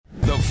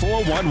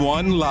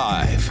411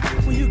 Live.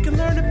 Where you can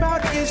learn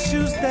about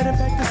issues that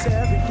impact us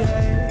every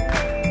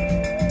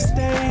day.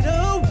 State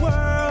of the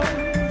world,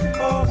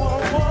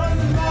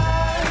 411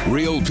 Live.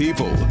 Real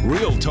people,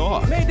 real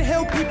talk. Made to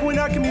help people in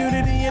our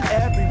community in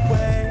every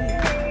way.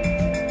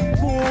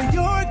 For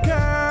your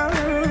girl,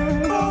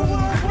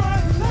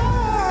 411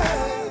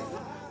 Live.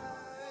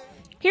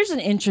 Here's an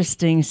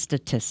interesting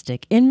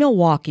statistic. In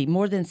Milwaukee,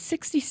 more than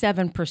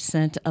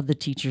 67% of the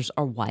teachers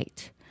are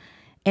white,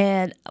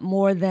 and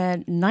more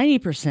than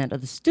 90%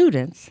 of the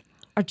students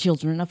are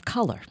children of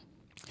color.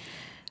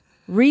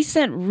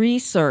 Recent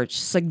research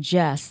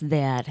suggests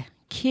that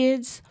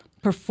kids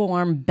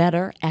perform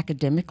better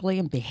academically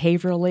and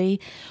behaviorally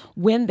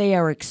when they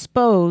are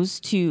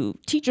exposed to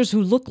teachers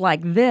who look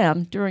like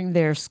them during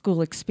their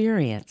school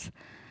experience.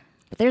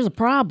 But there's a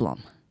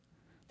problem.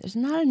 There's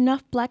not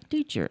enough black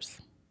teachers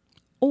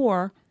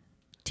or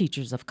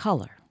teachers of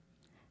color.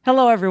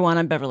 Hello, everyone.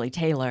 I'm Beverly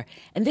Taylor,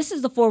 and this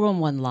is the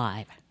 411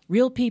 Live.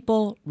 Real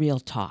people, real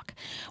talk.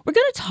 We're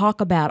going to talk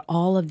about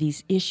all of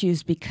these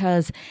issues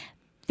because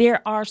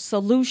there are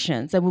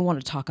solutions, and we want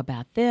to talk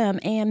about them,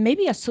 and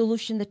maybe a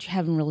solution that you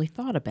haven't really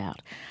thought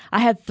about. I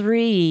have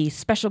three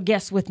special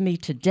guests with me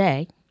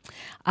today.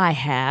 I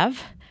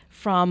have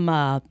from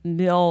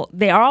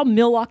they are all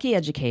Milwaukee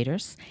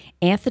educators: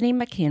 Anthony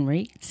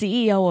McHenry,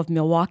 CEO of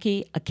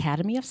Milwaukee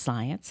Academy of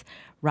Science;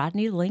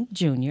 Rodney Link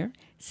Jr.,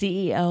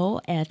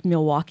 CEO at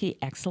Milwaukee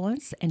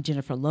Excellence; and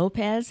Jennifer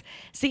Lopez,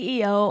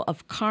 CEO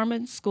of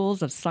Carmen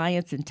Schools of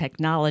Science and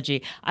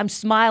Technology. I'm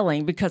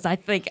smiling because I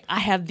think I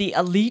have the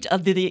elite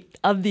of the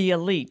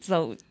elite.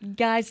 So,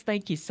 guys,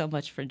 thank you so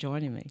much for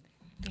joining me.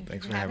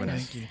 Thanks for having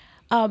us. Thank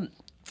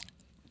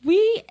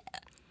you.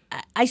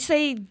 I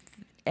say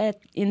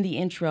in the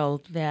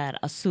intro that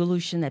a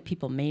solution that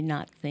people may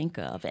not think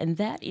of, and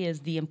that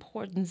is the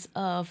importance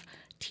of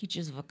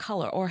teachers of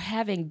color or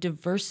having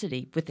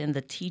diversity within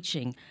the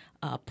teaching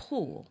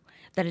pool,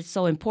 that is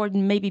so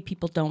important, maybe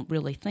people don't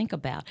really think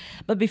about.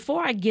 But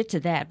before I get to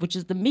that, which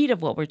is the meat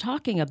of what we're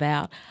talking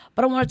about,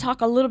 but I want to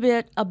talk a little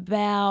bit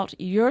about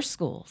your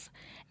schools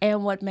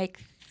and what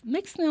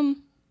makes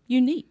them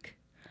unique.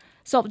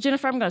 So,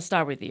 Jennifer, I'm going to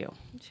start with you.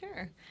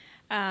 Sure.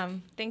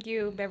 Thank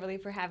you, Beverly,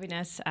 for having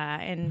us,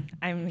 and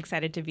I'm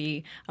excited to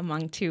be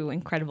among two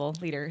incredible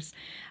leaders.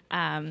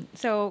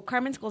 So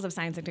Carmen Schools of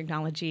Science and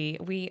Technology,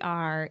 we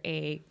are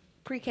a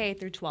pre-K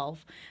through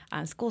 12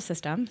 school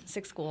system,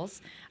 6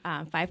 schools,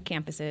 5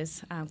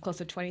 campuses, close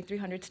to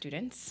 2,300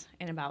 students,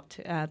 and about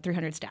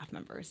 300 staff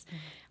members.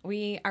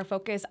 We are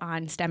focused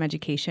on STEM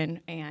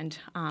education and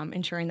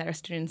ensuring that our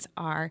students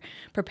are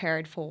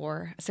prepared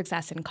for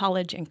success in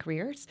college and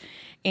careers.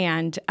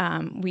 And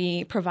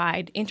we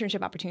provide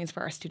internship opportunities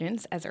for our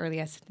students as early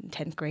as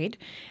 10th grade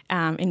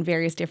in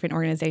various different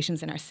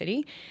organizations in our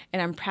city.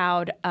 And I'm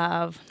proud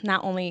of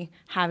not only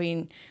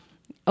having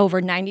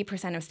over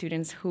 90% of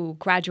students who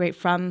graduate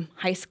from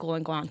high school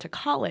and go on to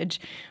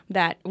college,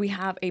 that we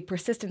have a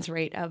persistence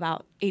rate of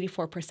about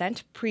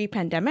 84%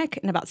 pre-pandemic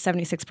and about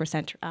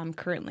 76%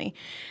 currently.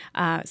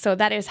 So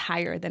that is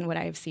higher than what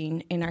I've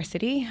seen in our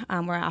city,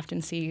 where I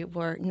often see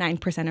where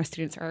 9% of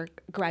students are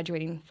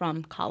graduating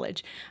from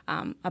college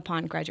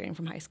upon graduating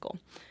from high school.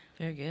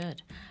 Very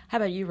good. How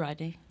about you,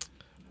 Rodney?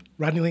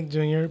 Rodney Link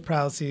Jr.,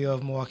 proud CEO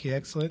of Milwaukee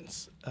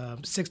Excellence,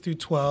 6 through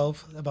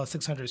 12, about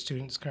 600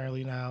 students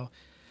currently now.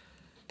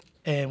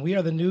 And we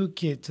are the new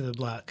kid to the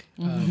block,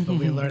 but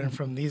we're learning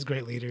from these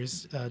great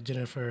leaders,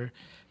 Jennifer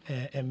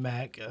and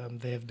Mac.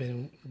 They have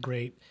been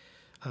great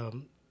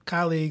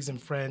colleagues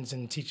and friends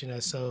in teaching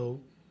us.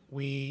 So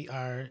we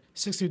are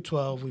 6 through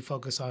 12. We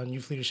focus on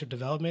youth leadership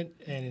development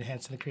and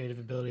enhancing the creative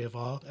ability of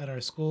all at our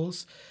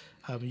schools.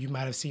 You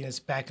might have seen us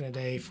back in the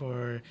day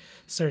for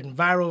certain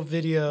viral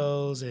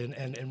videos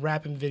and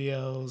rapping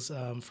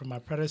videos from my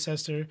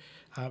predecessor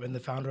and the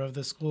founder of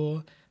the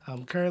school.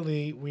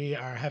 Currently, we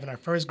are having our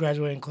first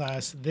graduating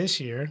class this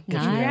year, which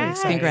we're very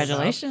excited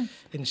Congratulations.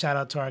 about. And shout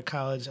out to our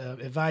college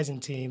advising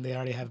team. They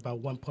already have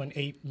about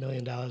 $1.8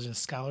 million in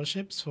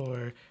scholarships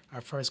for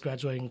our first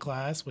graduating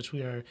class, which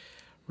we are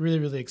really,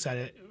 really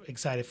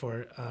excited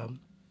for.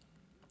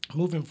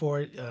 Moving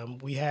forward,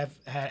 we have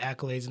had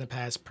accolades in the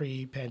past.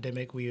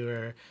 Pre-pandemic, we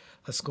were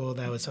a school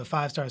that was a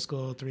 5-star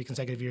school 3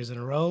 consecutive years in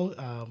a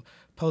row.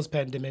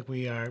 Post-pandemic,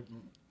 we are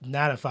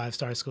not a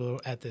 5-star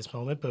school at this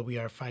moment, but we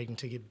are fighting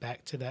to get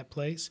back to that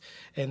place.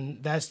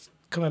 And that's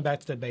coming back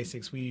to the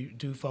basics. We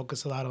do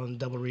focus a lot on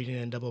double reading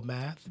and double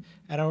math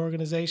at our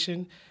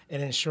organization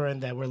and ensuring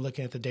that we're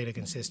looking at the data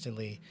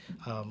consistently.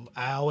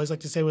 I always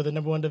like to say we're the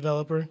number one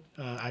developer.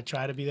 I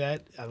try to be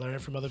that. I learn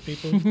it from other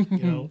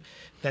people.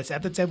 That's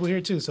at the table here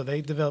too, so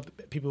they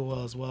develop people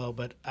well as well.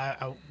 But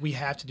we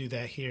have to do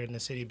that here in the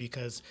city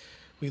because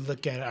we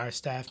look at our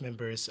staff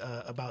members,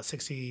 about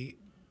 60%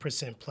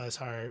 plus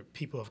are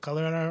people of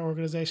color at our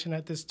organization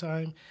at this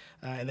time,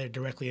 and they're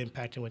directly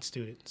impacting with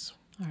students.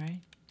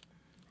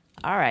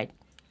 All right.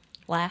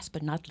 Last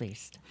but not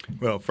least.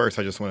 Well, first,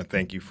 I just want to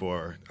thank you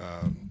for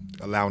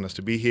allowing us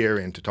to be here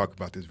and to talk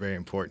about this very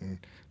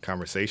important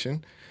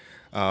conversation.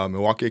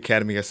 Milwaukee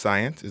Academy of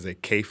Science is a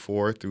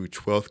K-4 through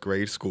 12th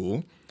grade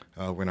school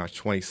We're in our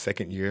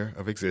 22nd year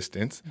of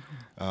existence.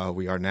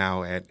 We are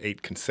now at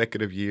 8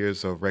 consecutive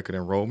years of record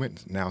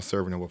enrollment, now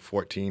serving over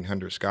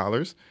 1,400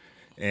 scholars.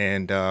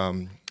 And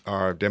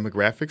our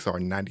demographics are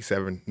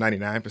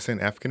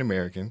 99% African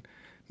American.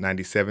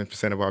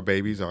 97% of our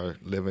babies are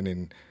living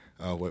in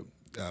what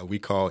we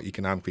call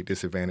economically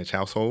disadvantaged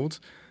households.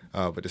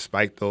 But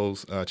despite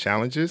those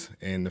challenges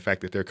and the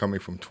fact that they're coming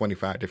from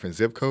 25 different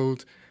zip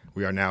codes,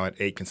 we are now at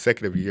 8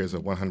 consecutive years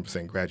of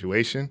 100%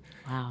 graduation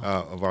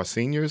of our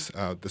seniors.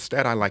 The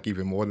stat I like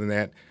even more than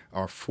that,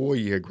 our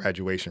 4-year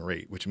graduation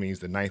rate, which means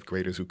the ninth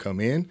graders who come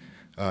in,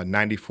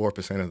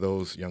 94% of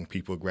those young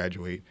people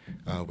graduate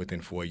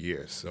within 4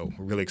 years. So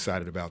we're really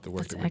excited about the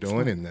work that we're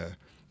doing and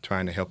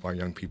trying to help our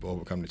young people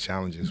overcome the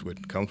challenges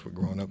that comes with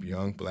growing up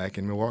young, Black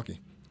in Milwaukee.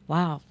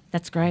 Wow,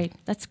 that's great.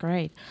 That's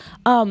great.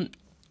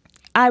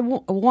 I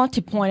want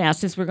to point out,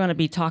 since we're going to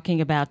be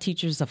talking about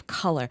teachers of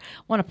color,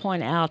 I want to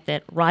point out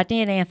that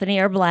Rodney and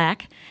Anthony are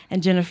Black,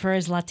 and Jennifer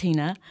is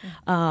Latina,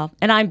 and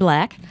I'm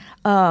Black.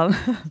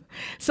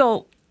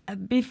 So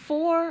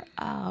before,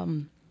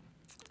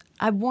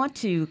 I want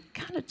to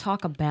kind of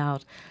talk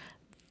about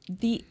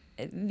the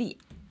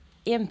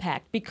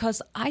impact,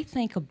 because I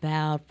think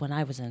about when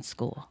I was in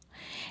school,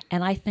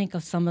 and I think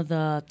of some of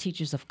the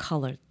teachers of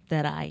color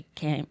that I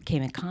came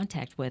in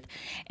contact with.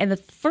 And the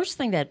first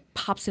thing that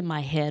pops in my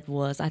head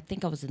was, I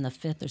think I was in the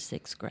 5th or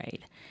 6th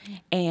grade,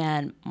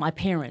 and my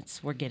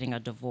parents were getting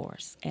a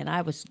divorce, and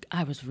I was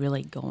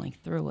really going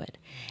through it.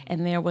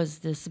 And there was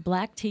this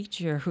Black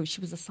teacher she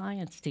was a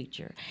science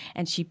teacher,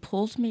 and she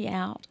pulled me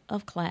out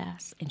of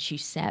class, and she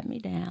sat me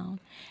down,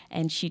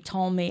 and she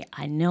told me,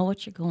 I know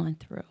what you're going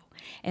through.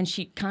 And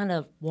she kind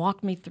of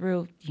walked me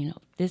through,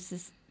 this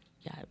is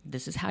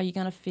how you're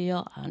going to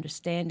feel. I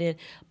understand it,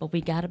 but we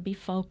got to be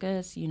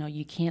focused.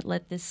 You can't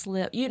let this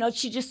slip.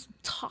 She just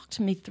talked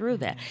me through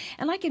that.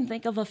 And I can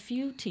think of a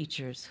few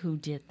teachers who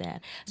did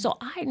that. So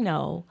I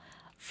know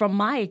from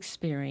my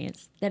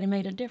experience that it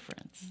made a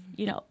difference,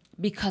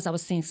 because I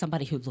was seeing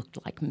somebody who looked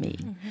like me.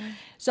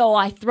 So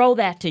I throw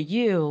that to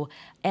you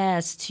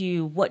as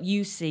to what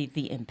you see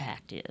the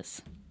impact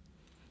is.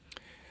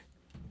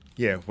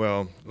 Yeah,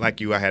 well,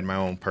 like you, I had my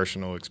own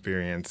personal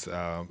experience.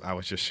 I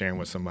was just sharing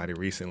with somebody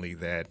recently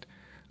that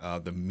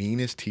the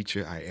meanest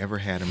teacher I ever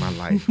had in my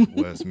life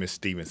was Miss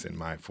Stevenson,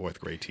 my 4th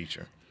grade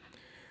teacher.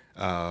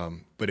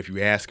 But if you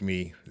ask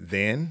me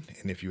then,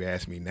 and if you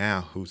ask me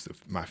now, who's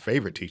my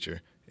favorite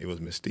teacher, it was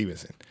Miss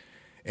Stevenson.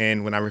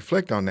 And when I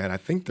reflect on that, I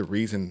think the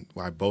reason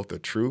why both are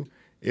true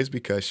is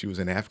because she was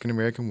an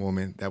African-American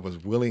woman that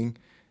was willing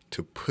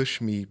to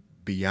push me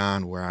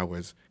beyond where I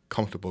was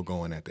comfortable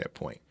going at that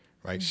point.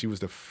 Right? She was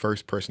the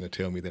first person to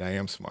tell me that I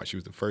am smart. She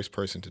was the first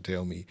person to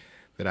tell me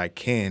that I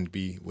can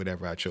be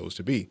whatever I chose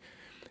to be.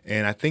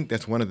 And I think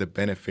that's one of the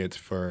benefits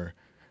for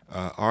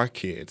our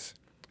kids,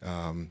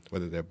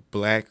 whether they're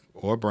Black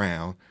or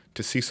brown,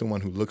 to see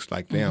someone who looks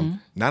like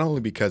them, not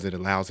only because it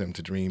allows them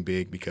to dream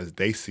big because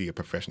they see a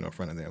professional in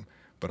front of them,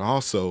 but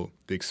also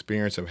the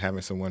experience of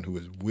having someone who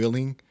is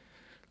willing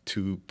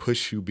to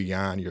push you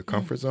beyond your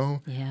comfort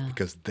zone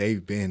because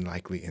they've been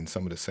likely in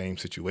some of the same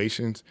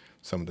situations,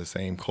 some of the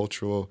same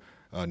cultural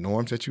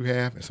norms that you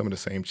have, and some of the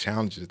same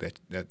challenges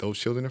that those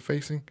children are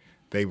facing.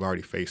 They've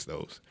already faced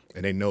those,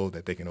 and they know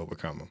that they can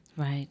overcome them.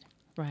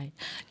 Right.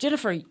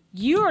 Jennifer,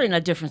 you're in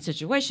a different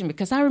situation,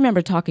 because I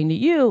remember talking to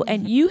you,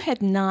 and you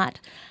had not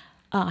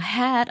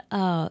had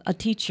a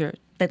teacher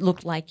that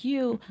looked like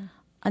you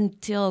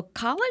until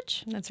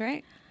college? That's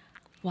right.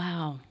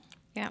 Wow.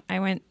 Yeah, I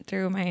went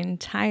through my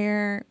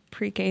entire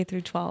pre-K through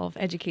 12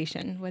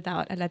 education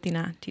without a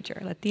Latina teacher,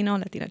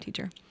 Latina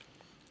teacher.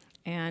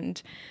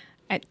 And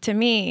to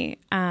me,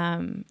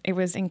 it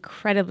was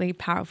incredibly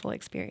powerful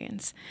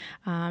experience.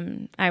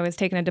 I was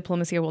taking a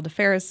Diplomacy of World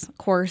Affairs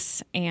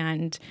course,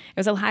 and it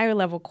was a higher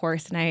level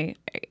course, and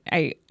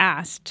I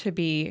asked to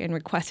be and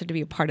requested to be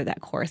a part of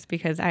that course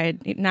because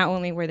not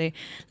only were they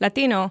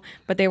Latino,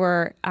 but they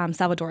were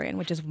Salvadorian,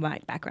 which is my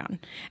background.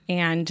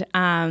 And,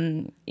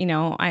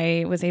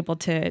 I was able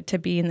to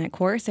be in that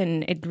course,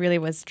 and it really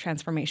was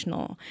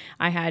transformational.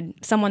 I had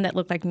someone that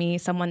looked like me,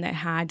 someone that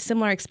had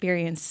similar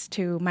experience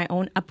to my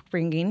own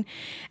upbringing,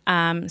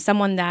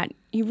 someone that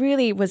he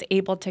really was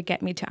able to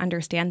get me to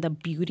understand the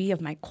beauty of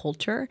my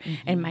culture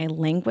and my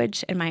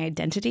language and my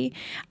identity,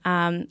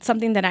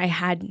 something that I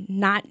had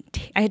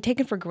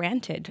taken for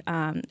granted.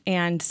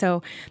 And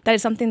so that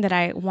is something that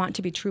I want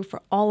to be true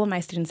for all of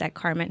my students at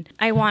Carmen.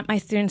 I want my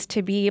students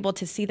to be able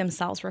to see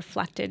themselves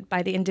reflected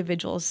by the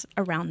individuals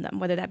around them,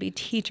 whether that be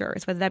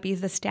teachers, whether that be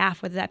the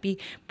staff, whether that be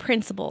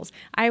principals.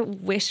 I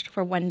wished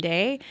for one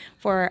day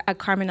for a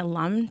Carmen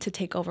alum to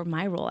take over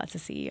my role as a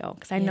CEO,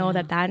 because I know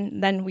that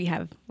then we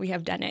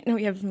have done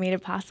it. We have made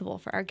it possible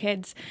for our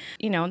kids.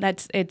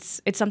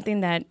 It's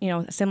something that,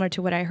 similar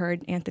to what I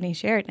heard Anthony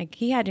shared, like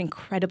he had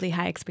incredibly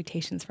high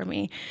expectations for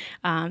me.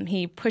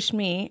 He pushed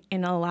me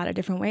in a lot of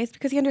different ways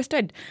because he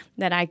understood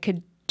that I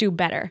could do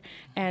better.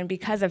 And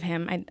because of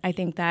him, I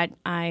think that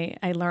I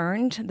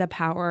learned the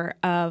power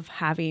of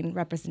having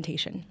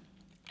representation.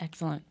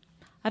 Excellent.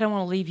 I don't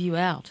want to leave you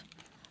out.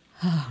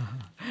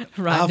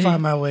 I'll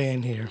find my way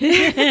in here.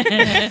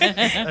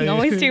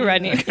 Always do,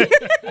 Rodney.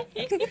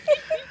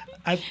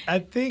 I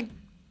think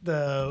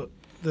the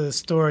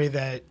story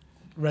that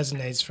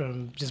resonates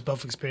from just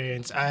both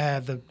experience. I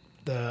had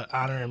the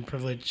honor and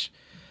privilege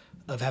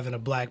of having a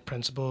black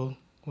principal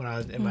when I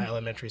was in my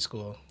elementary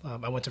school.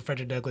 I went to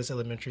Frederick Douglass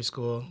Elementary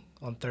School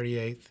on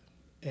 38th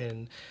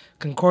in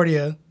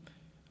Concordia.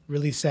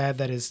 Really sad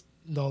that it's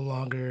no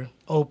longer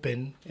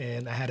open,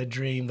 and I had a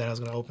dream that I was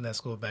going to open that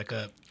school back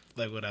up.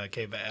 Like when I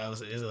came back, it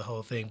was a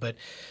whole thing. But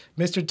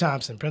Mr.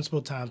 Thompson,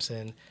 Principal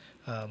Thompson,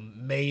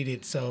 made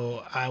it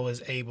so I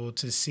was able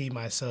to see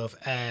myself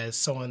as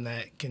someone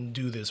that can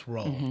do this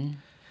role.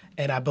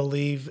 And I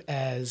believe,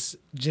 as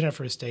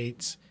Jennifer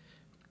states,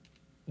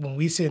 when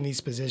we sit in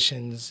these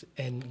positions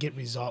and get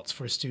results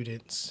for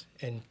students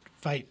and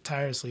fight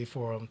tirelessly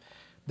for them,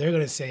 they're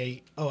going to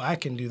say, oh, I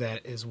can do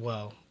that as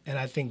well. And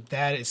I think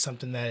that is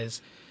something that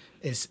is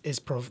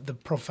the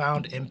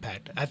profound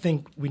impact. I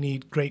think we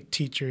need great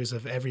teachers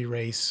of every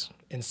race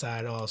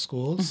inside all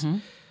schools.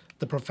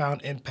 The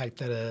profound impact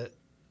that a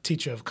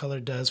teacher of color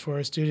does for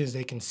our students,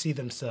 they can see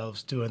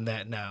themselves doing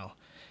that now.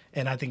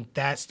 And I think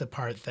that's the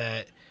part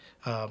that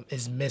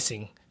is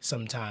missing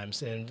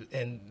sometimes,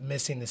 and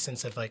missing the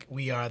sense of like,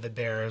 we are the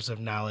bearers of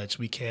knowledge.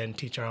 We can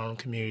teach our own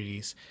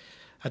communities.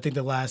 I think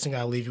the last thing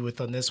I'll leave you with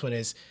on this one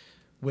is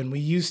when we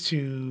used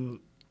to,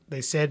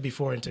 they said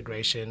before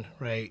integration,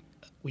 right,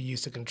 we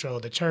used to control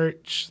the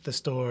church, the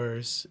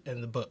stores,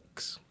 and the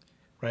books,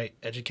 right?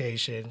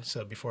 Education.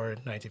 So before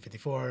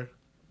 1954,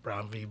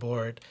 Brown v.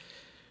 Board,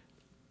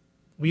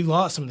 we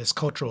lost some of this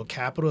cultural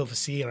capital of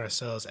seeing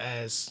ourselves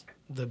as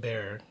the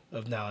bearer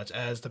of knowledge,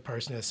 as the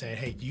person that's saying,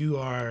 hey, you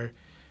are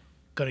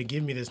going to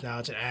give me this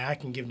knowledge, and I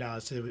can give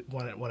knowledge to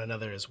one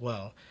another as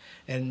well.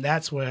 And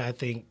that's where I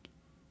think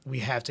we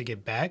have to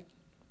get back,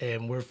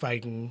 and we're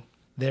fighting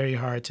very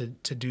hard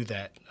to do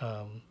that.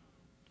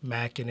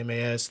 MAC and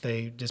MAS,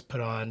 they just put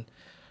on,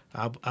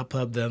 I'll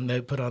pub them, they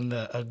put on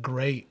a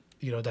great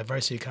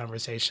diversity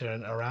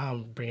conversation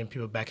around bringing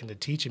people back into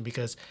teaching,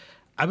 because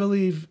I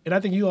believe, and I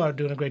think you all are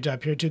doing a great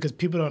job here too, because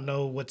people don't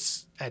know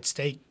what's at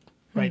stake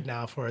right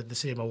now for the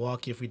city of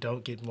Milwaukee if we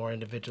don't get more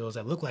individuals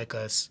that look like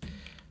us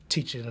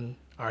teaching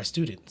our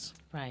students.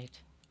 Right.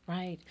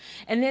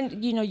 And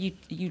then,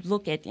 you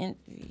look at,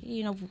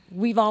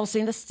 we've all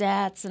seen the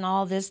stats and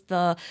all this,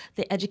 the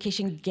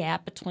education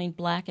gap between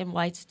black and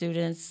white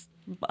students,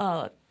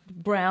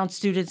 brown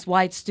students,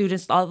 white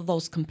students, all of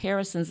those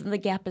comparisons, and the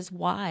gap is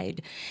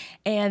wide.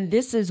 And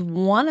this is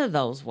one of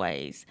those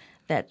ways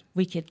that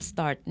we could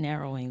start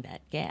narrowing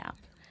that gap,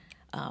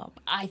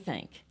 I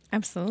think.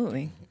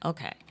 Absolutely.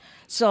 Okay.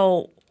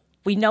 So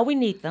we know we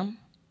need them.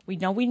 We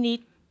know we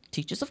need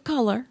teachers of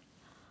color.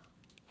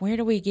 Where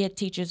do we get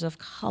teachers of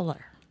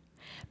color?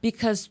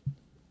 Because,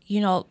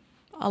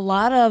 a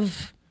lot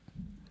of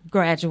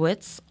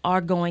graduates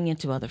are going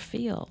into other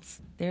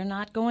fields. They're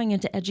not going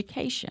into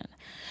education.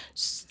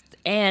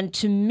 And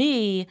to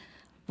me,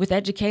 with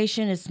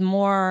education, it's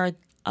more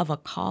of a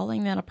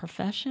calling than a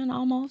profession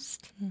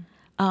almost.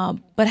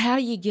 But how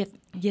do you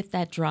get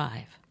that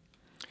drive?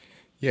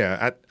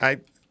 Yeah,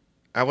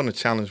 I want to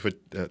challenge with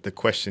the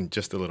question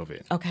just a little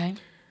bit. Okay.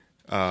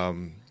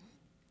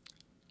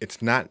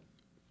 It's not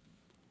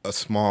a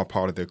small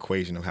part of the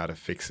equation of how to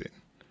fix it.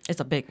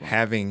 It's a big one.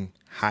 Having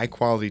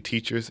high-quality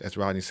teachers, as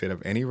Rodney said,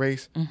 of any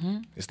race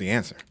is the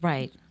answer.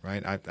 Right.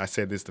 I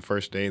said this the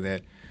first day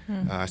that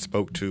I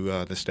spoke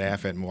to the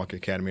staff at Milwaukee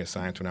Academy of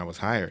Science when I was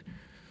hired.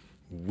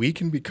 We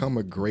can become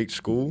a great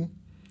school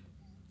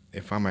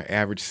if I'm an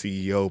average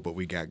CEO, but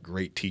we got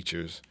great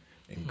teachers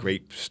and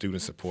great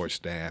student support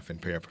staff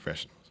and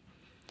paraprofessionals.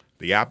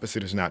 The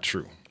opposite is not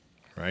true,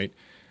 right?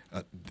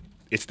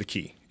 It's the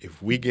key.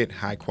 If we get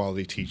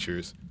high-quality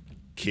teachers,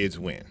 kids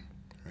win,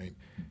 right?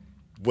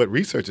 What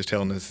research is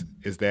telling us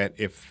is that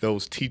if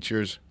those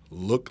teachers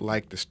look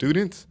like the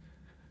students,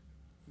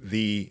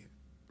 the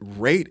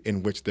rate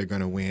in which they're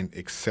going to win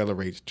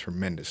accelerates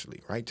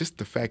tremendously, right? Just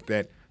the fact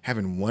that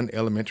having one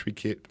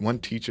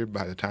teacher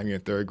by the time you're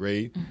in third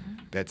grade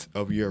that's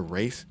of your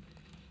race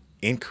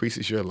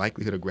increases your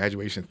likelihood of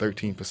graduation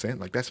 13%.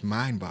 Like, that's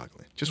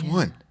mind-boggling. Just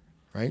one,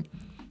 right?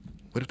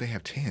 What if they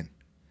have 10?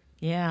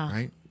 Yeah.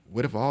 Right?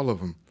 What if all of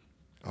them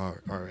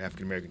are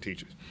African-American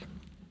teachers?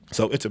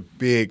 So it's a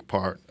big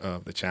part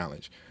of the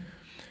challenge.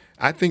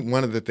 I think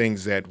one of the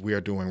things that we are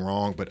doing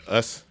wrong, but one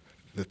of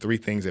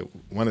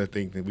the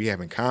things that we have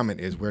in common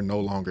is we're no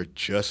longer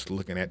just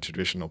looking at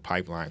traditional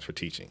pipelines for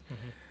teaching.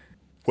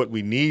 What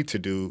we need to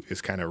do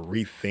is kind of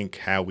rethink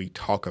how we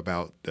talk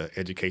about the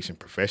education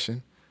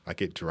profession.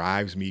 Like, it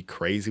drives me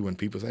crazy when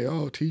people say,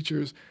 oh,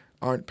 teachers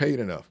aren't paid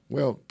enough.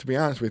 Well, to be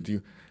honest with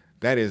you,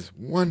 that is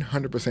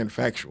 100%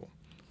 factual,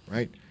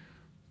 right?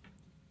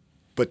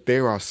 But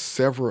there are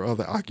several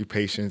other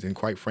occupations, and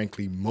quite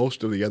frankly,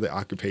 most of the other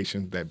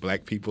occupations that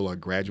black people are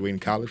graduating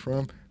college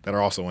from that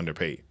are also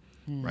underpaid,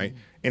 right?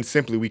 And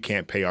simply, we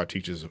can't pay our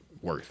teachers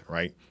worth,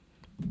 right?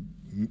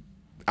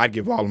 I'd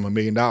give all of them $1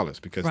 million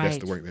because that's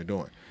the work they're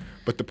doing.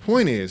 But the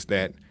point is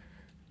that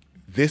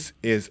this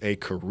is a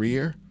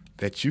career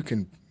that you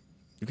can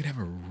you can have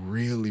a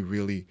really,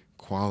 really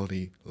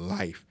quality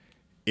life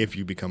if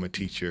you become a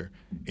teacher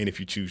and if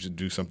you choose to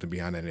do something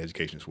beyond that in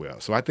education as well.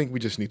 So I think we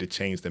just need to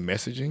change the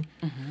messaging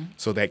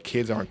so that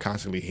kids aren't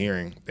constantly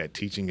hearing that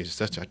teaching is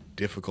such a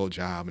difficult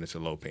job and it's a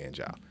low-paying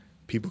job.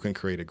 People can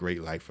create a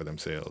great life for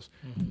themselves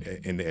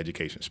in the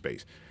education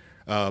space.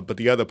 But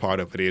the other part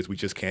of it is we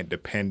just can't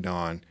depend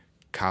on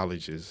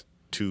colleges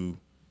to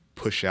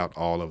push out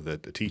all of the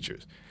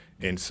teachers.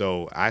 And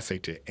so I say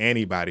to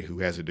anybody who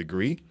has a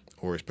degree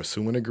or is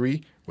pursuing a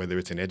degree, whether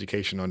it's in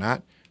education or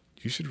not,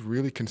 you should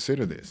really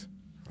consider this.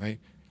 Right?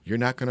 You're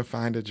not going to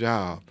find a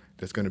job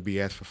that's going to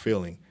be as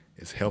fulfilling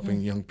as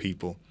helping young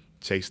people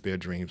chase their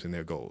dreams and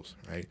their goals,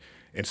 right?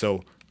 And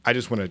so I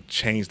just want to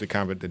change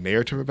the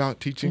narrative about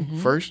teaching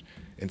first,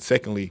 and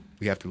secondly,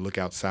 we have to look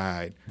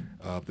outside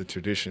of the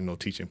traditional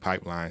teaching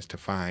pipelines to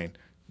find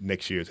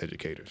next year's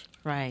educators.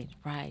 Right,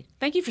 right.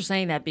 Thank you for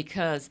saying that,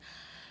 because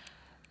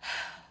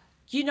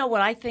you know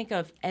what I think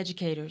of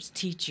educators,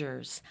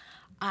 teachers,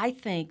 I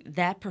think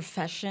that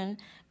profession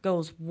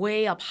goes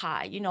way up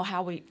high. You know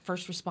how we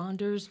first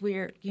responders,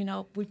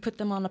 we put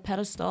them on a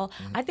pedestal.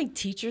 I think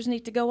teachers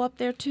need to go up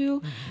there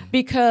too,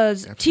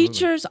 because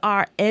teachers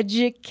are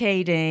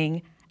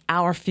educating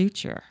our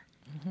future.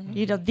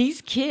 You know,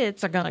 these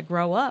kids are going to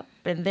grow up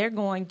and they're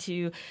going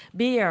to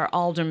be our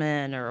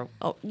alderman or,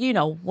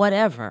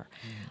 whatever.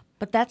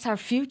 But that's our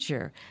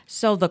future.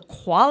 So the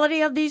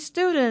quality of these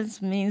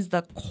students means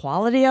the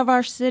quality of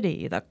our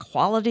city, the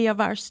quality of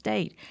our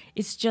state.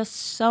 It's just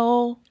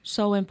so,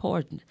 so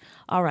important.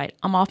 All right,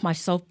 I'm off my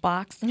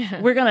soapbox.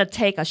 We're going to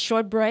take a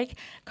short break,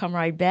 come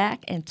right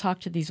back, and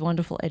talk to these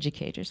wonderful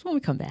educators. When we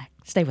come back,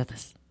 stay with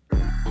us.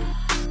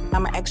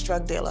 I'm an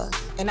ex-drug dealer,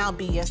 and I'll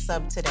be your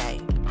sub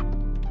today.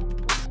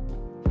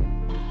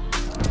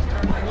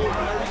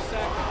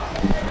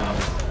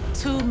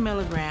 2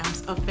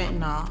 milligrams of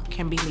fentanyl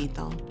can be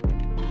lethal.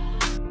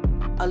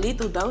 A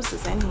lethal dose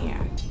is in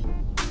here.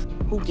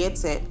 Who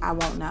gets it, I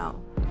won't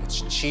know.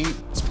 It's cheap,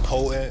 it's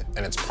potent,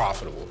 and it's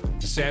profitable.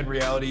 The sad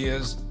reality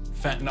is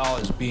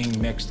fentanyl is being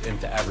mixed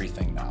into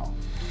everything now.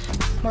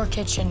 More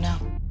kids should know.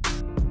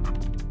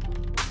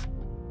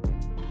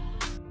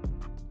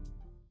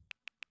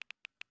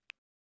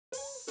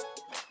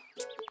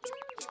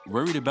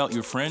 Worried about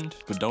your friend,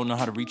 but don't know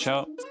how to reach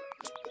out?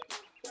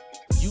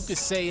 You could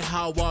say,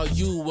 how are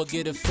you, or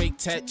get a fake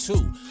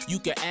tattoo. You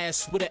could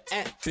ask with an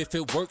app if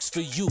it works for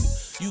you.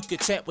 You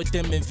could chat with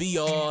them in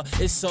VR,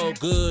 it's all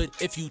good.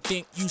 If you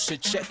think you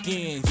should check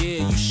in,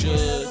 yeah, you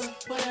should.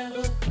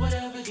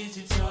 Whatever gets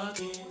you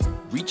talking.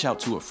 Reach out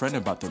to a friend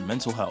about their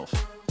mental health.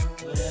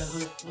 Whatever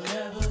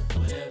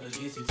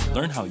gets you talking.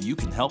 Learn how you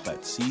can help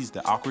at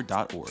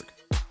seizetheawkward.org.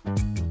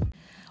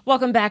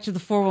 Welcome back to the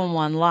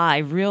 411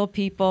 Live. Real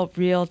people,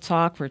 real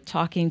talk. We're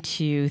talking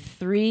to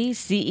 3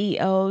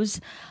 CEOs,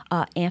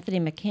 Anthony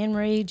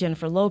McHenry,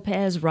 Jennifer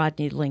Lopez,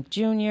 Rodney Link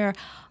Jr.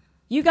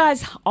 You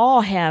guys all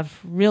have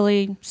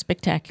really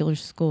spectacular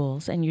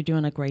schools, and you're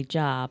doing a great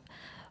job.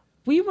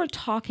 We were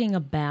talking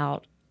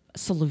about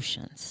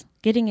solutions,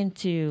 getting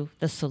into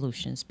the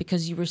solutions,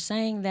 because you were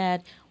saying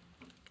that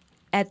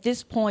at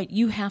this point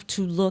you have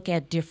to look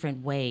at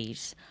different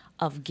ways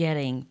of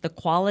getting the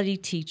quality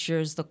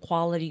teachers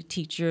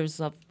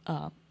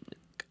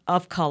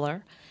of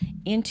color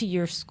into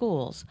your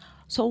schools.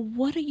 So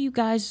what are you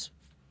guys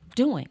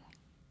doing?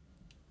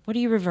 What are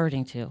you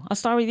reverting to? I'll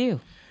start with you.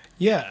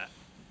 Yeah.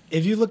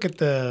 If you look at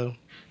the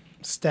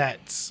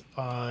stats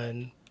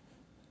on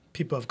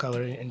people of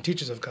color and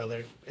teachers of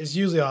color, it's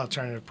usually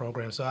alternative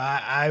programs. So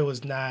I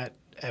was not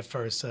at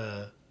first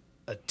a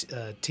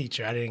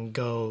teacher. I didn't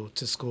go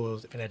to school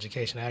in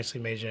education. I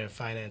actually majored in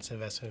finance,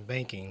 investment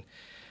banking.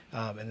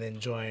 And then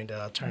joined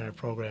alternative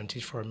program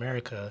Teach for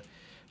America.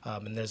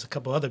 And there's a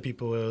couple other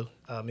people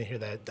in here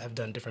that have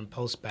done different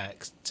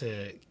post-backs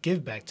to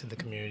give back to the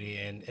community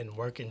and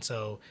work. And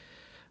so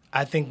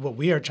I think what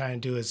we are trying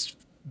to do is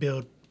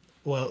build,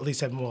 well, at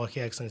least at Milwaukee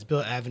Excellence,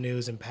 build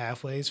avenues and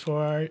pathways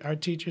for our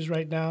teachers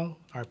right now,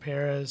 our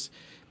paras,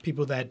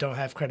 people that don't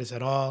have credits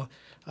at all,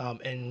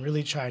 and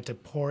really trying to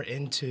pour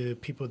into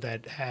people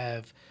that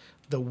have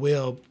the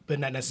will, but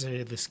not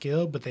necessarily the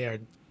skill, but they are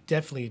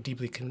definitely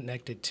deeply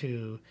connected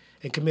to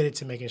and committed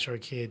to making sure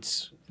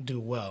kids do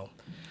well.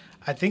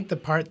 I think the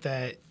part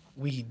that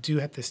we do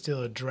have to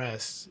still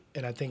address,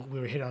 and I think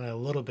we were hit on it a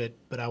little bit,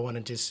 but I want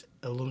to just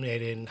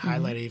illuminate it and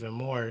highlight it even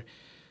more.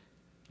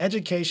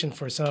 Education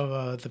for some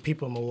of the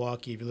people in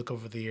Milwaukee, if you look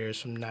over the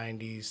years from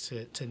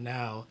 90s to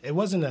now, it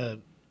wasn't a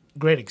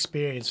great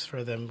experience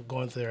for them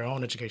going through their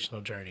own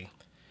educational journey.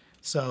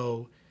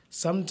 So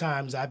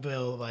sometimes I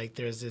feel like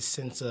there's this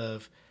sense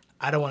of,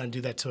 I don't want to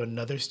do that to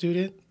another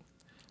student,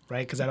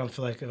 right? Because I don't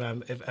feel like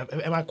am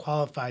I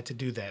qualified to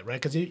do that,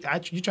 right? Because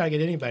you try to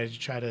get anybody to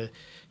try to,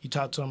 you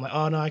talk to them like,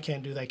 oh no, I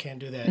can't do that, can't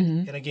do that.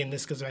 And again,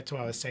 this goes back to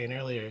what I was saying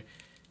earlier,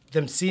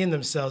 them seeing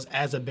themselves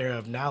as a bearer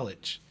of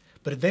knowledge.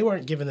 But if they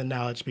weren't given the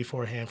knowledge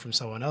beforehand from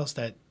someone else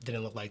that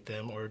didn't look like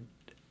them or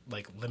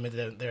like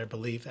limited their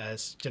belief,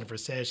 as Jennifer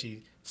said,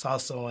 she saw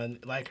someone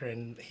like her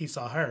and he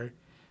saw her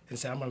and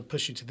said, I'm going to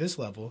push you to this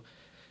level.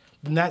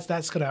 then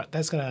that's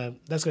gonna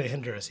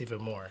hinder us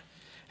even more.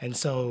 And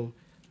so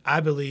I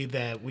believe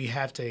that we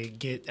have to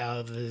get out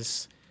of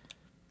this.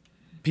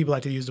 People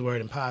like to use the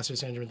word imposter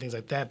syndrome and things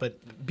like that,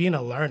 but being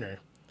a learner,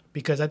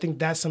 because I think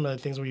that's some of the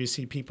things where you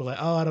see people like,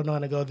 oh, I don't know how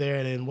to go there,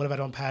 and then what if I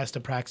don't pass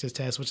the practice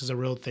test, which is a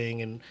real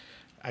thing, and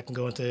I can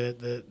go into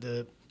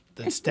the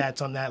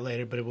stats on that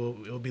later, but it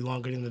will be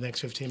longer than the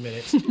next 15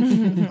 minutes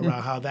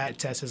around how that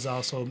test is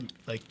also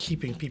like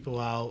keeping people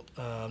out.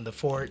 The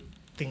FORT,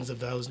 things of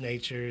those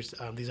natures.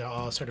 These are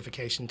all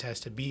certification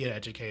tests to be an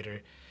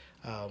educator.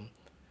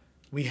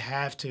 We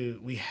have to.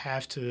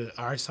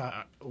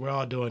 We're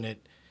all doing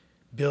it.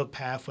 Build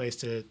pathways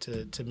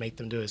to make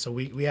them do it. So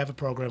we have a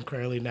program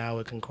currently now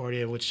with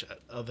Concordia, which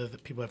other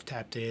people have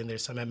tapped in.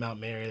 There's some at Mount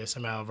Mary, there's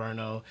some at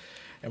Alverno,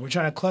 and we're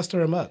trying to cluster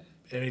them up.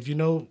 And if you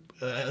know,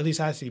 at least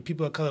I see,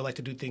 people of color like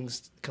to do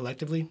things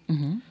collectively.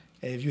 Mm-hmm.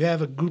 And if you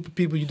have a group of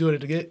people you do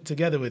it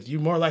together with, you're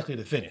more likely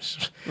to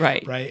finish.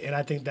 Right. Right. And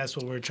I think that's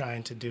what we're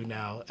trying to do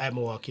now at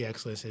Milwaukee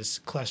Excellence is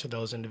cluster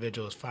those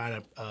individuals,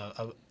 find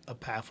a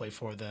pathway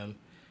for them,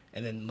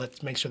 and then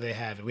let's make sure they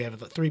have it. We have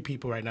 3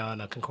 people right now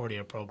in a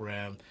Concordia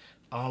program,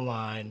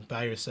 online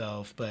by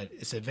yourself, but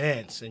it's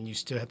advanced and you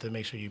still have to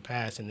make sure you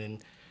pass. And then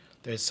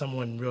there's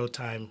someone real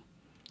time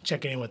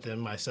checking in with them,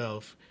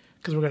 myself,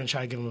 because we're going to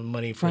try to give them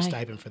money for a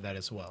stipend for that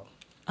as well.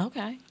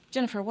 Okay.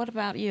 Jennifer, what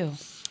about you?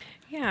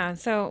 Yeah,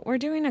 so we're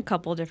doing a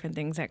couple different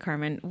things at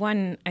Carmen.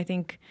 One, I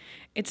think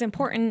it's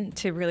important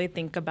to really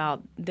think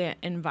about the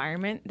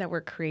environment that we're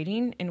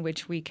creating in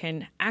which we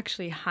can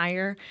actually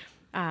hire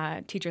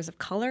teachers of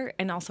color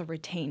and also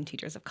retain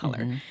teachers of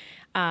color.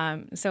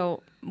 Mm-hmm.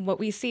 So what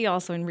we see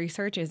also in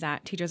research is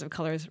that teachers of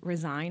color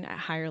resign at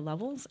higher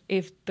levels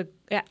if the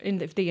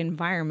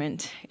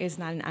environment is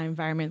not an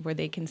environment where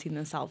they can see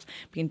themselves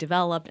being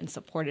developed and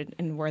supported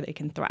and where they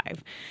can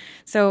thrive.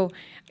 So,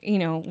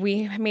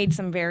 we made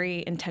some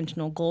very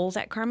intentional goals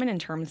at Carmen in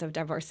terms of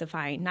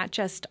diversifying not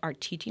just our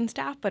teaching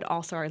staff, but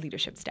also our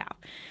leadership staff.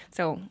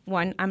 So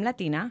one, I'm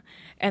Latina,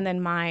 and then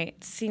my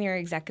senior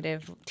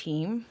executive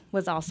team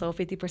was also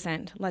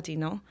 50%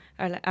 Latino,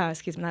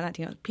 not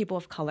Latino, people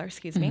of color,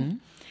 me.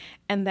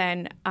 And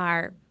then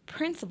our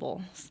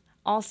principals,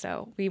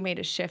 also, we made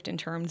a shift in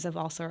terms of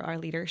also our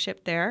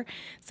leadership there.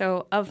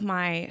 So of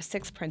my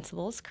 6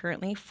 principals,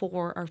 currently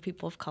 4 are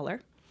people of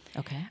color.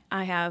 Okay.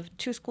 I have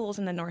 2 schools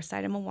in the north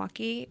side of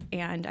Milwaukee,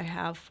 and I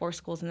have 4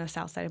 schools in the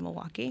south side of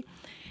Milwaukee.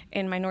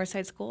 In my north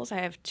side schools, I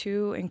have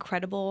 2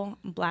 incredible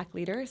Black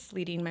leaders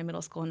leading my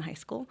middle school and high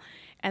school.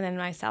 And then in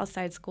my south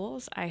side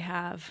schools, I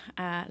have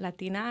a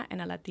Latina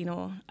and a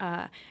Latino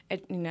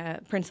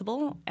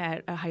principal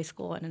at a high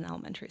school and an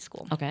elementary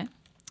school. Okay.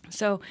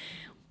 So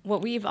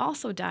what we've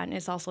also done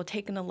is also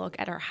taken a look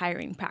at our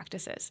hiring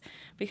practices,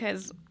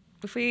 because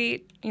if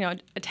we,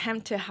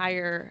 attempt to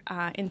hire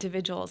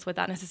individuals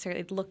without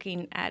necessarily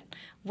looking at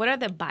what are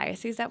the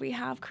biases that we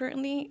have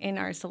currently in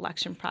our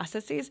selection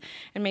processes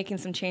and making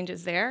some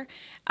changes there,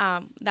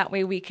 that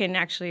way we can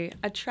actually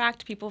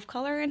attract people of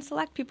color and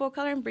select people of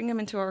color and bring them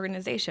into our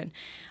organization.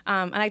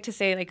 I like to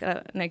say like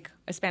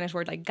a Spanish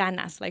word like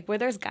ganas, like where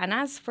there's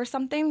ganas for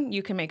something,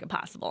 you can make it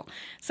possible.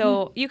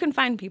 So you can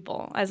find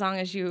people as long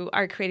as you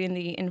are creating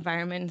the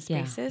environment and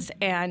spaces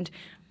and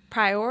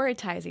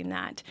prioritizing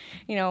that.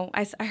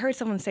 I heard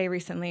someone say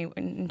recently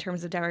in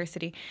terms of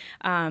diversity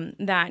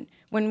that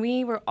when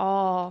we were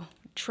all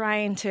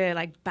trying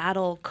to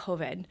battle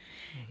COVID,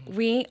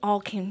 we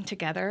all came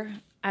together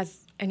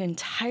as an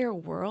entire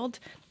world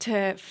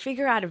to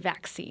figure out a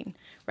vaccine,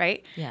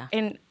 right? Yeah.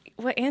 And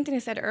what Anthony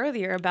said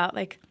earlier about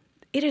it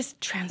is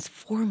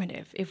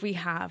transformative if we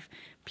have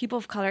people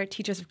of color,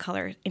 teachers of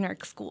color in our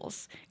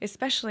schools,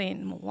 especially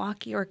in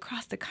Milwaukee or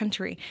across the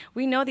country.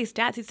 We know these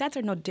stats. These stats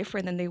are no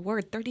different than they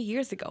were 30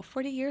 years ago,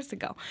 40 years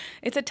ago.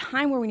 It's a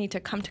time where we need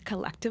to come to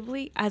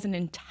collectively as an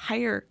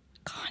entire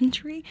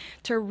country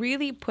to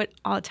really put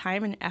all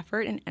time and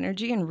effort and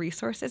energy and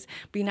resources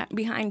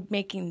behind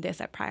making this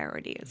a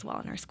priority as well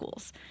in our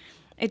schools.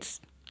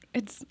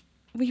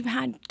 We've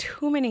had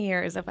too many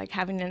years of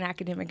having an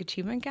academic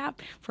achievement gap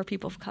for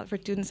people of color, for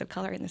students of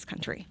color in this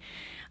country.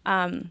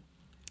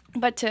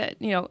 But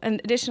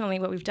and additionally,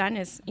 what we've done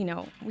is,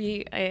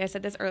 I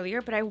said this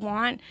earlier, but I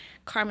want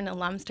Carmen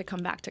alums to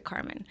come back to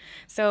Carmen.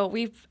 So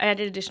we've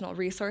added additional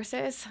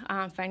resources,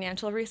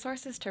 financial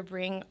resources to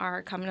bring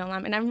our Carmen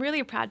alum. And I'm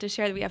really proud to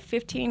share that we have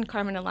 15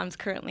 Carmen alums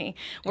currently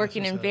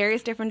working in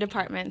various different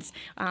departments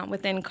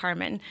within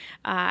Carmen.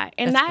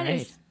 And that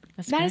is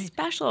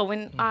special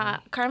when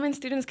Carmen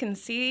students can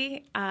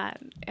see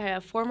a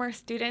former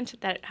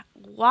student that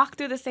walk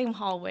through the same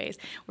hallways,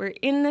 we're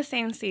in the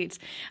same seats,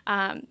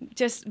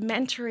 just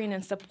mentoring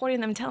and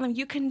supporting them, telling them,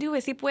 you can do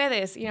it, si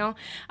puedes,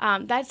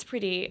 that's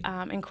pretty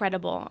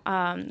incredible.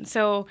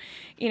 So,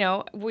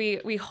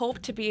 we hope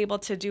to be able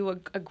to do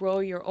a Grow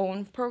Your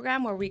Own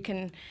program where we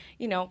can,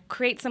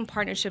 create some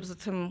partnerships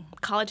with some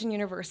college and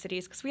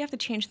universities, because we have to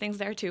change things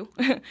there too.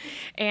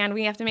 And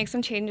we have to make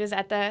some changes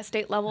at the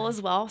state level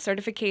as well,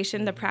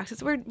 certification, the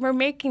practice. We're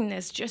making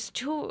this just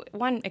too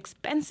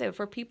expensive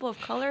for people of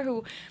color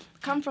who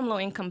come from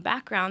low-income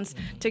backgrounds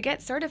to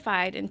get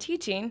certified in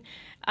teaching,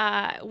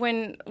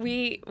 when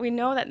we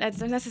know that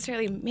doesn't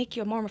necessarily make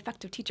you a more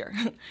effective teacher.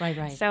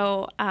 Right.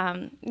 So,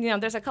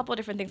 there's a couple of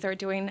different things that we're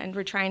doing, and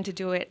we're trying to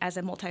do it as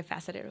a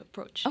multifaceted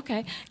approach.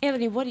 Okay.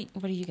 Anthony, what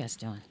are you guys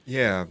doing?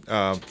 Yeah.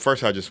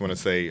 First, I just want to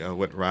say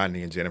what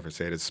Rodney and Jennifer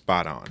said is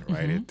spot on,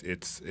 right?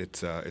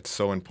 Mm-hmm. It's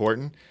so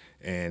important,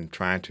 and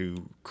trying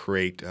to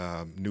create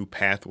new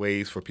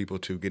pathways for people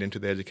to get into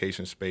the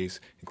education space,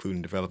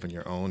 including developing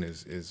your own,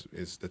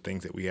 is the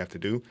things that we have to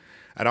do.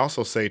 I'd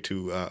also say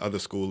to other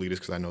school leaders,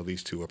 because I know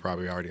these two are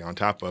probably already on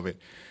top of it,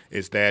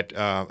 is that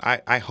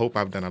I hope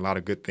I've done a lot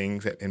of good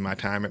things in my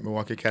time at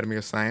Milwaukee Academy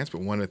of Science,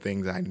 but one of the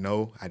things I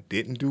know I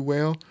didn't do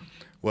well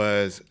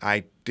was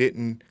I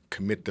didn't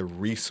commit the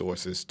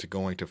resources to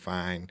going to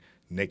find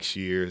next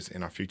year's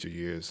and our future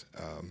years'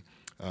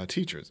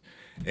 teachers.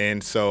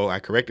 And so I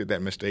corrected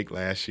that mistake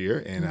last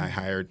year, and I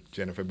hired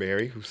Jennifer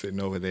Berry, who's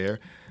sitting over there,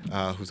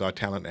 who's our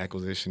talent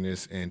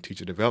acquisitionist and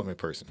teacher development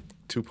person.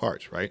 2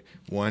 parts, right?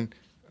 One,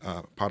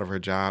 part of her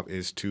job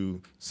is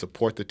to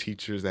support the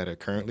teachers that are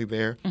currently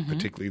there,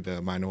 particularly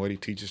the minority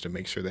teachers, to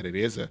make sure that it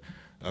is a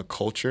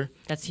culture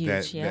that's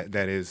huge,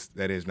 that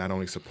is not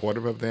only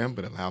supportive of them,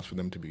 but allows for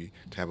them to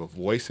have a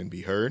voice and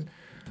be heard.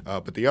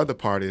 But the other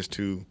part is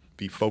to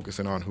be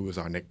focusing on who is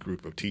our next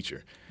group of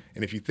teacher.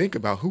 And if you think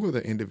about who are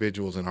the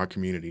individuals in our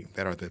community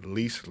that are the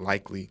least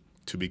likely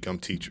to become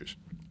teachers,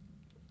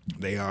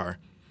 they are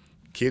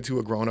kids who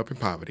are growing up in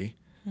poverty,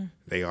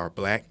 they are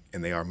Black,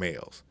 and they are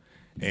males.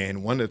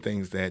 And one of the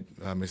things that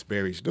Ms.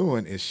 Berry's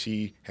doing is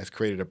she has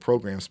created a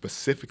program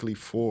specifically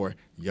for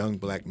young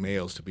Black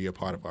males to be a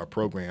part of our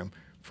program,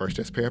 first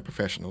as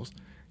paraprofessionals,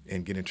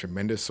 and getting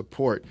tremendous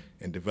support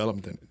and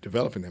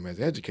developing them as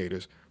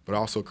educators, but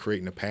also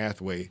creating a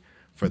pathway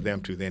for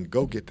them to then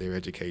go get their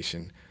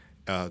education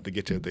to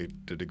get to the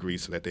degree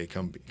so that they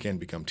can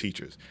become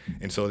teachers.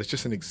 And so it's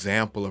just an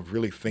example of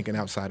really thinking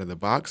outside of the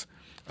box,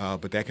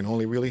 but that can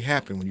only really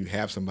happen when you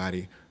have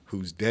somebody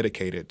who's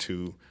dedicated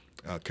to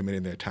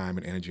committing their time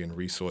and energy and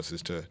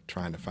resources to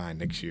trying to find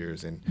next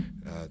year's and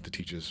the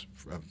teachers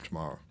of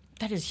tomorrow.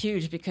 That is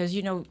huge because,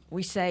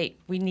 we say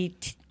we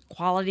need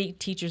quality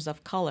teachers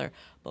of color,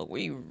 but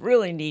we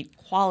really need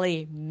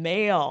quality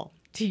male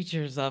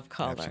teachers of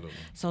color. Absolutely.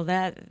 So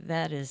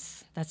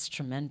that's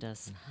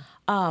tremendous.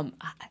 I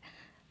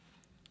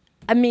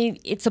mean,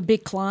 it's a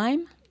big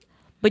climb,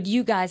 but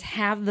you guys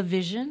have the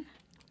vision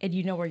and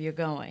you know where you're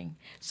going.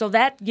 So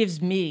that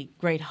gives me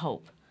great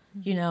hope,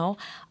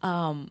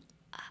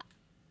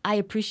 I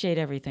appreciate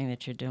everything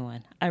that you're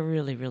doing. I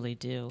really, really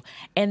do.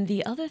 And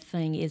the other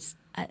thing is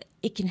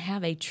it can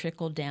have a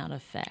trickle-down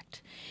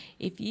effect.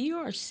 If you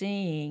are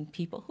seeing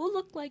people who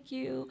look like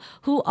you,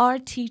 who are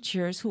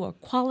teachers, who are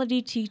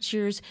quality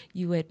teachers,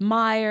 you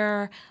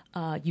admire,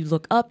 you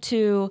look up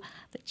to,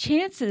 the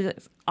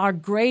chances are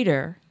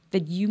greater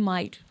that you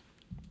might,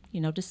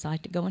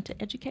 decide to go into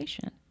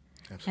education.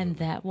 Absolutely. And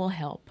that will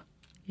help,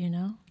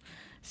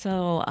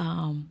 So,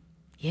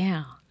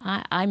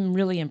 I'm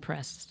really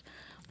impressed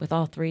with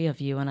all 3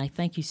 of you, and I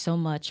thank you so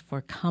much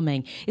for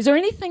coming. Is there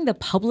anything the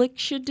public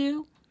should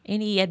do?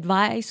 Any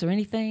advice or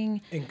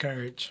anything?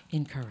 Encourage.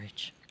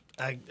 Encouragement.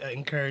 I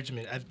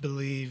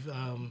believe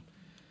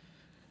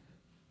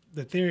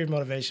the theory of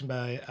motivation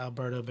by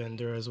Alberto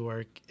Bandura's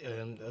work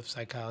of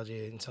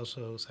psychology and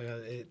social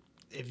psychology,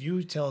 if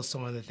you tell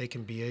someone that they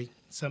can be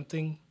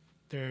something,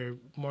 they're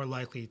more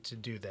likely to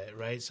do that,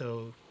 right?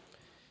 So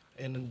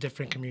in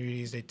different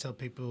communities, they tell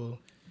people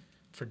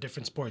for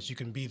different sports, you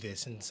can be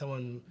this, and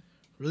someone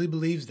really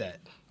believes that,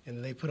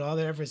 and they put all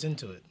their efforts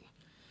into it.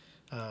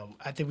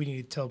 I think we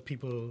need to tell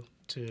people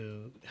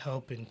to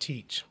help and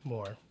teach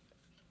more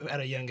at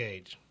a young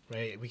age,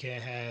 right? We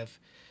can't have,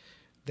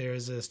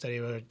 there's a study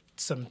where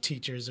some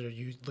teachers, or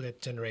you look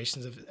at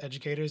generations of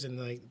educators, and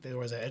like there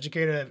was an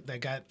educator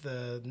that got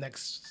the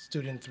next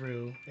student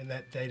through, and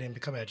that they didn't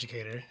become an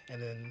educator,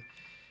 and then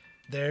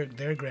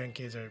their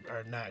grandkids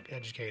are not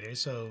educators.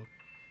 So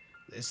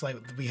it's like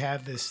we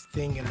have this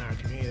thing in our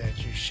community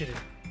that you shouldn't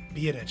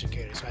be an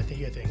educator. So I think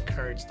you have to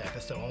encourage that.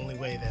 That's the only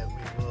way that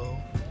we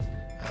will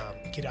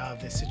get out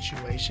of this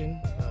situation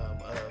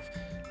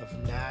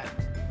of not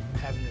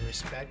having the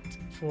respect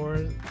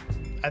for,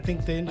 I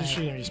think, the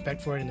industry and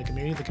respect for it in the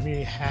community. The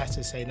community has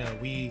to say, no,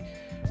 we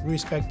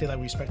respect it like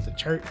we respect the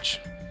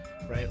church,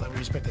 right? Like we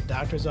respect the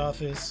doctor's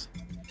office,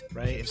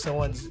 right? If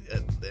someone's,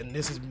 and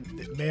this is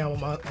maybe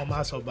on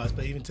my soapbox,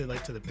 but even to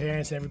the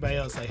parents and everybody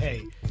else, like,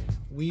 hey,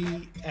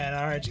 we at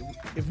our age,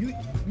 if you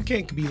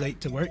can't be late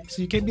to work, so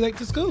you can't be late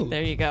to school.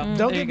 There you go.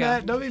 Don't be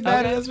mad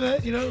at us,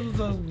 man.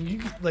 So you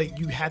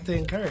have to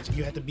encourage.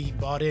 You have to be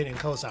bought in and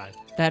co-sign.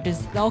 That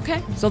is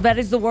okay. So that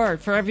is the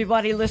word for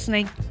everybody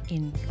listening.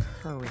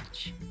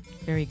 Encourage.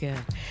 Very good.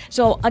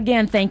 So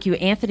again, thank you,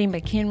 Anthony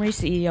McHenry,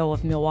 CEO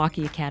of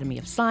Milwaukee Academy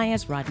of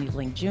Science, Rodney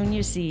Link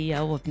Jr.,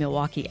 CEO of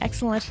Milwaukee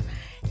Excellence,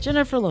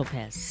 Jennifer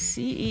Lopez,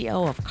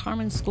 CEO of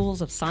Carmen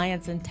Schools of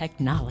Science and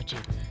Technology.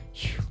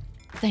 Whew.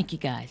 Thank you,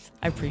 guys.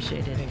 I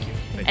appreciate it. Thank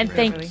you. And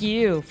thank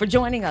you for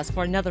joining us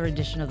for another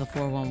edition of the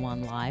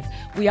 411 Live.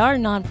 We are a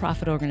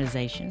nonprofit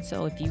organization,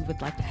 so if you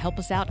would like to help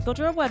us out, go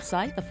to our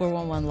website,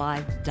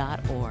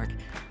 the411live.org.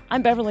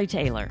 I'm Beverly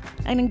Taylor,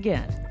 and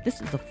again,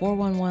 this is the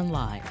 411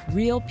 Live.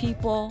 Real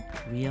people,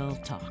 real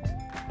talk.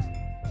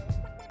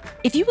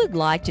 If you would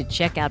like to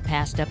check out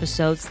past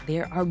episodes,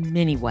 there are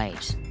many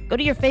ways. Go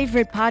to your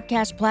favorite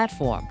podcast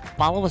platform,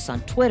 follow us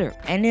on Twitter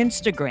and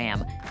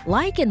Instagram,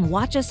 like and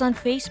watch us on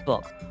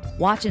Facebook.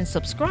 Watch and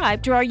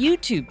subscribe to our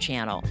YouTube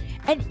channel.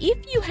 And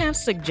if you have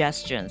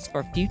suggestions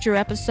for future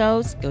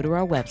episodes, go to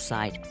our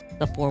website,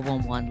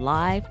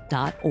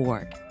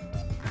 the411live.org.